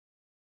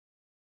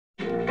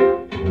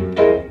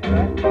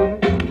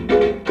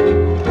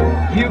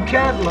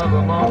can't love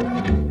them all.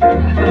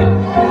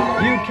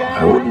 You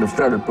can't. I wouldn't have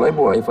started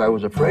Playboy if I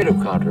was afraid of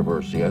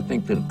controversy. I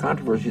think that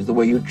controversy is the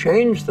way you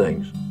change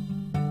things.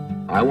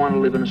 I want to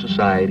live in a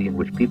society in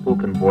which people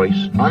can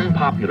voice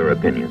unpopular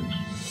opinions.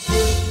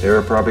 There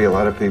are probably a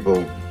lot of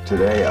people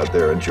today out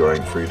there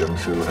enjoying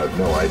freedoms who have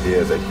no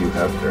idea that Hugh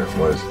Hefner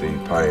was the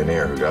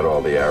pioneer who got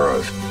all the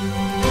arrows.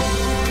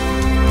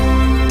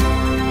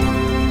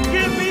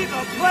 Give me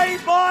the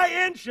Playboy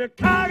in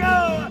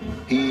Chicago!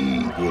 He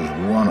was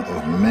one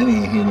of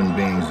many human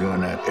beings during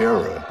that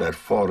era that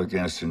fought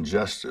against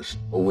injustice.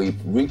 We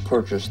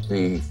repurchased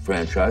the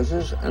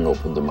franchises and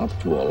opened them up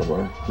to all of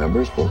our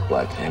members, both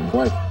black and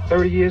white.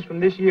 30 years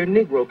from this year,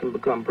 Negro can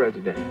become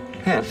president.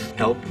 Hef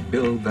helped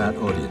build that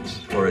audience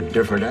for a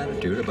different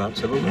attitude about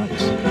civil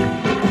rights.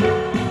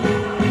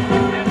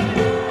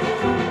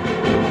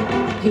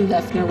 Hugh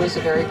Hefner was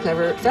a very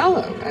clever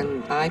fellow,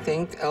 and I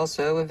think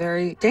also a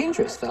very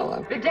dangerous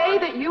fellow. The day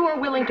that you are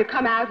willing to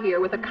come out here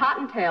with a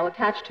cottontail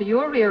attached to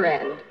your rear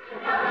end.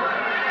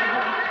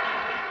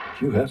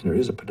 Hugh Hefner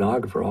is a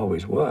pornographer,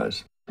 always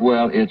was.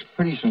 Well, it's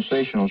pretty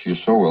sensational. She's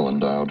so well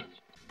endowed.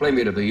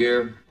 Playmate of the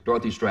Year,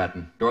 Dorothy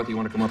Stratton. Dorothy, you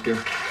want to come up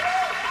here?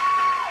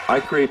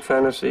 I create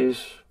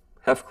fantasies.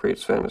 Hef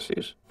creates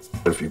fantasies.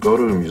 If you go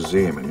to a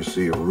museum and you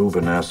see a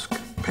Rubenesque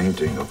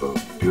painting of a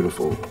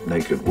beautiful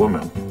naked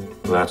woman,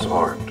 that's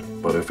art.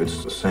 But if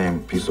it's the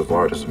same piece of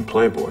art as in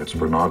Playboy, it's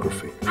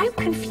pornography. I'm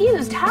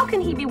confused. How can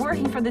he be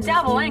working for the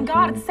devil and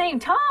God at the same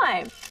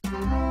time?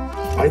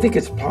 I think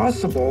it's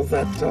possible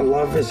that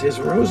love is his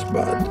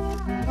rosebud.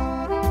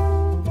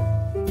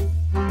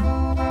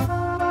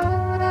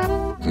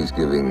 He's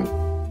giving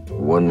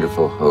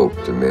wonderful hope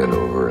to men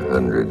over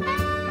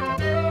 100.